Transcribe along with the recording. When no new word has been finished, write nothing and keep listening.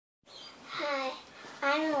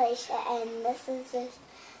Alicia, and this is a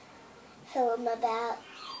film about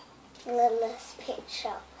Littlest pet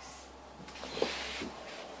shops.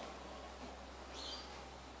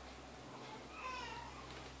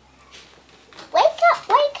 Wake up!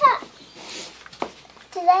 Wake up!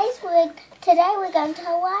 Today we're going to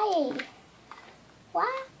Hawaii.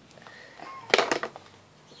 What?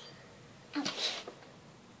 Ouch.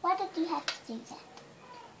 Why did you have to do that?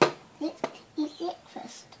 Let's eat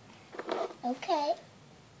breakfast. Okay.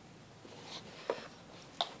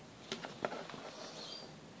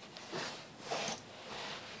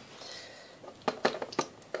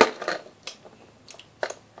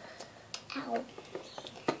 Ow.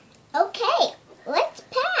 Okay, let's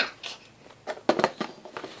pack.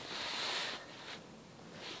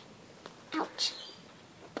 Ouch.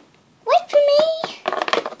 Wait for me.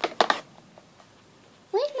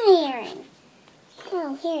 Where's my earring?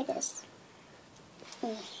 Oh, here it is.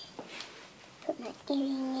 Put my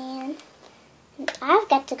earring in. And I've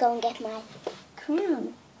got to go and get my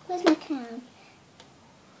crown. Where's my crown?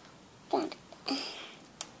 Found it.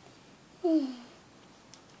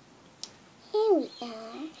 Here we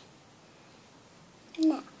are.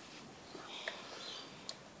 Now.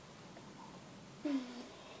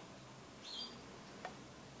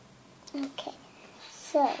 Okay,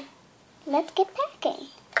 so let's get packing.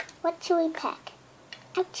 What should we pack?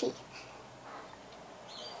 Ouchie.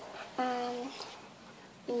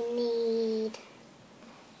 We need...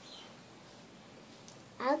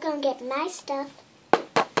 I'll go and get my stuff. I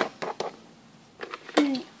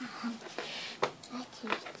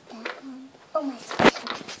choose that one. Oh, my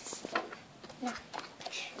suitcase. Not that.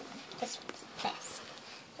 This one's the best.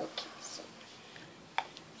 Okay, so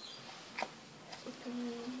open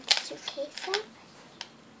the suitcase up.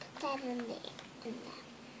 Put that in there. And that.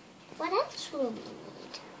 What else will we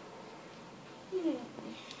need?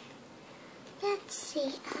 Let's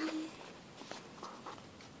see.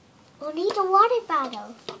 We'll need a water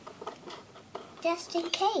bottle, just in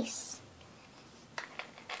case.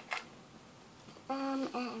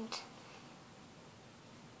 And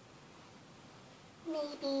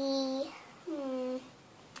maybe,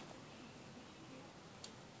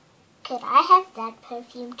 could I have that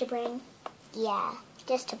perfume to bring? Yeah,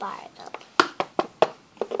 just to borrow though.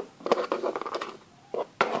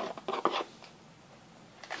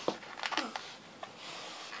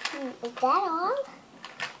 Is that all?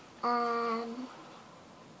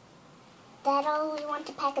 That all we want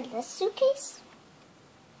to pack in this suitcase?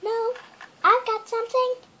 No, I've got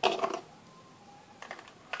something.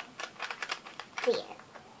 There.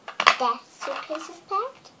 That suitcase is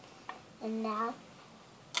packed. And now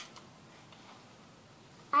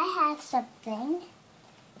I have something.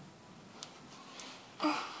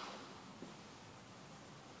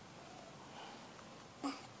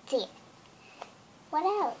 There. What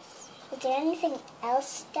else? Is there anything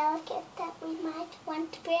else delicate that we might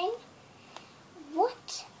want to bring?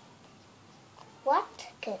 What? What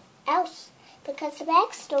could else? Because the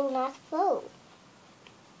bag's still not full.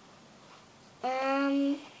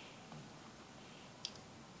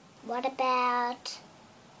 What about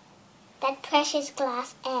that precious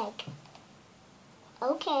glass egg?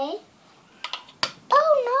 Okay.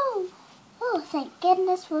 Oh no! Oh, thank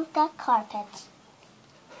goodness we've got carpets.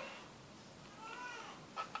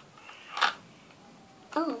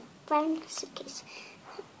 Oh, found the suitcase.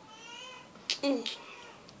 There,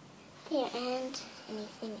 and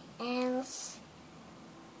anything else?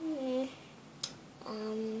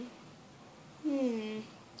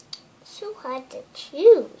 So hard to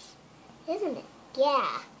choose, isn't it?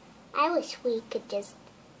 Yeah. I wish we could just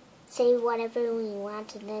say whatever we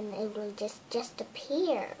want and then it will just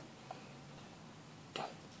appear.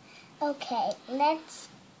 Okay, let's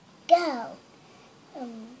go.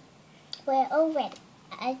 We're all ready.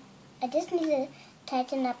 I just need to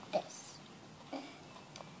tighten up this.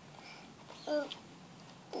 Oh,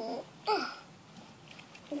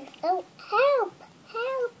 help!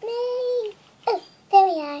 Help me! Oh, there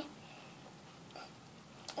we are.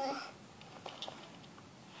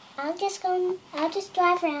 I'll just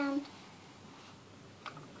drive around.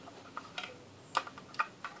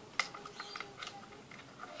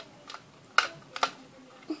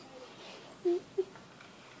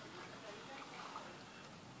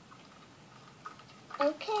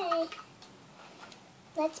 Okay.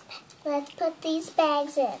 Let's put these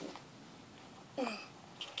bags in.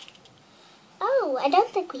 Oh, I don't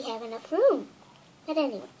think we have enough room. But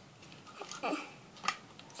anyway.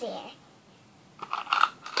 There.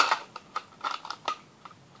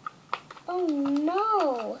 Oh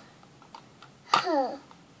no. Huh.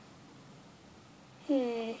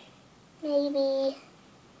 Maybe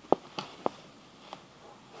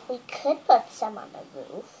We could put some on the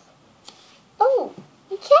roof. Oh,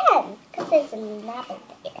 we can, because there's a ladder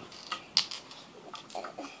there.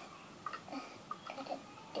 Gotta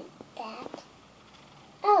do that.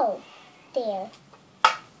 Oh, there.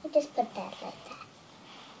 We just put that like that.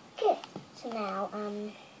 Good. So now,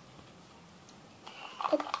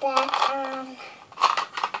 put that on.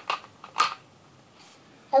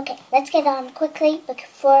 Okay, let's get on quickly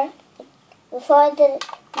before the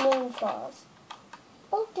moon falls.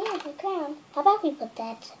 Oh, there, the ground. How about we put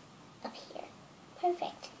that up here?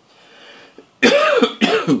 Perfect.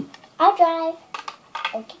 I'll drive.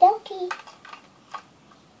 Okie dokie.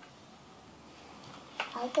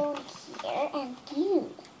 I'll go here and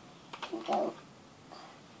you can go.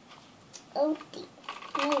 Oh dear.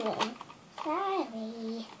 No room.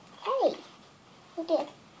 Sorry. Hey. Who did?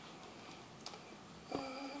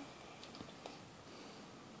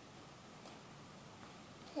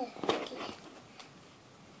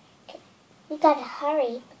 We gotta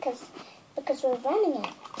hurry because we're running out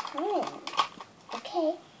of time.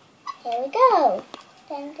 Okay, here we go.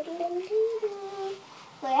 Dun, dun, dun, dun, dun.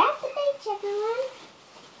 We're at the beach, everyone.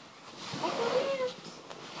 Everyone out.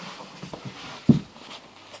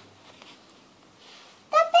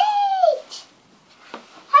 The beach!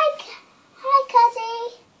 Hi, Cuzzy.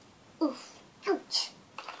 Oof, ouch.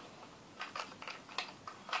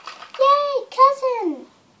 Yay, cousin.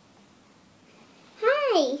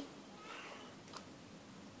 Hi.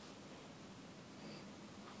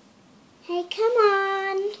 Hey, come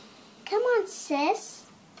on. Come on, sis.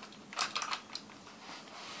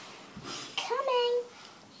 Coming.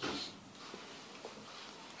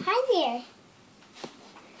 Hi there.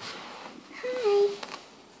 Hi.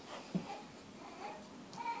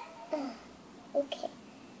 Okay.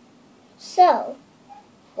 So,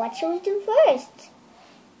 what should we do first?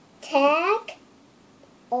 Tag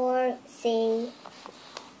or sea?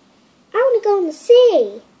 I want to go in the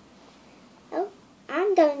sea. Oh,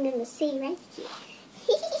 I'm going in the sea right here.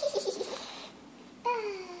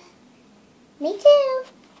 Me too.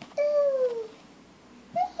 Ooh.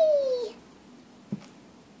 Whee.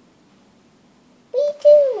 Me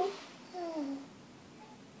too.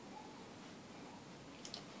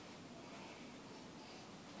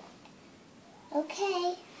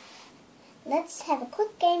 Okay. Let's have a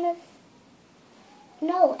quick game of...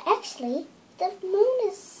 No, actually, the moon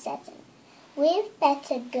is setting. We'd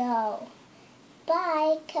better go.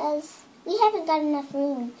 Bye, because we haven't got enough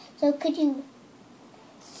room. So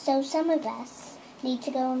some of us need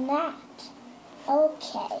to go in that.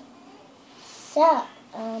 Okay. So,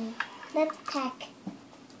 let's pack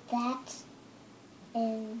that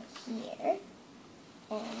in here.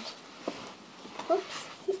 And, oops,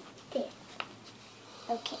 there.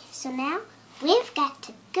 Okay, so now we've got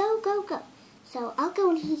to go, go, go. So I'll go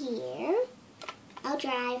in here. I'll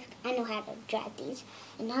drive. I know how to drive these.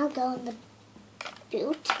 And I'll go in the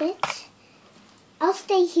boot bit. I'll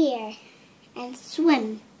stay here and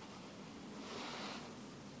swim.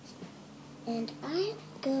 And I'll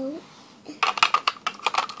go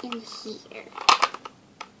in here.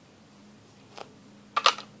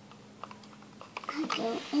 I'll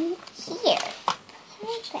go in here.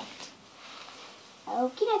 Perfect.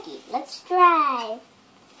 Okie dokie, let's drive.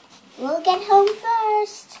 We'll get home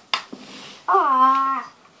first. Aww.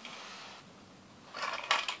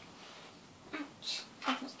 Ouch,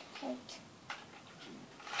 that must have hurt.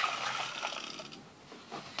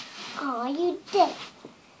 Aw, you did.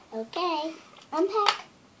 Okay, unpack.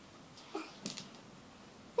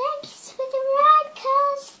 Thanks for the ride,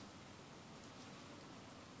 cuz.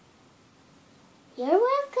 You're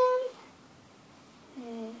welcome.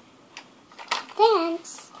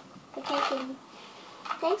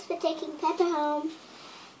 Thanks for taking Peppa home.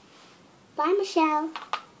 Bye, Michelle.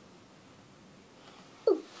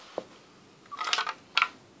 Ooh.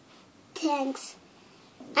 Thanks.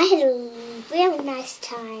 I had a really nice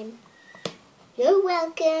time. You're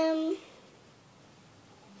welcome.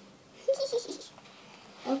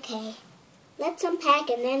 Okay, let's unpack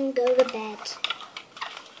and then go to bed.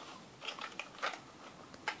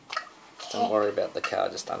 Don't worry about the car,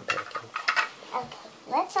 just unpacking. Okay,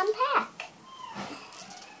 let's unpack.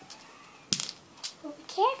 Well, be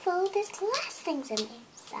careful, there's glass things in there.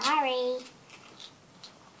 Sorry.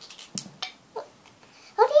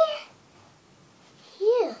 Oh dear.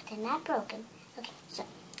 Phew, they're not broken. Okay, so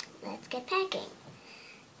let's get packing.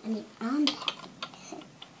 Unpack.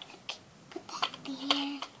 Okay, put that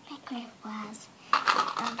there, back where it was.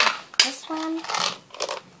 This one,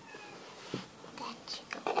 that should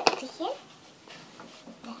go back to here.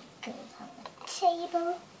 That goes on the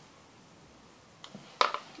table.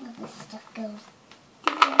 All this stuff goes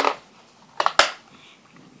there.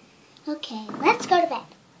 Okay, let's go to bed.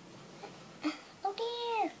 Oh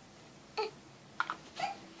dear.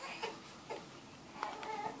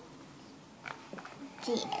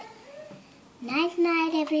 Dear. Night,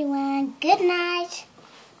 night, everyone. Good night.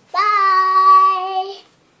 Bye.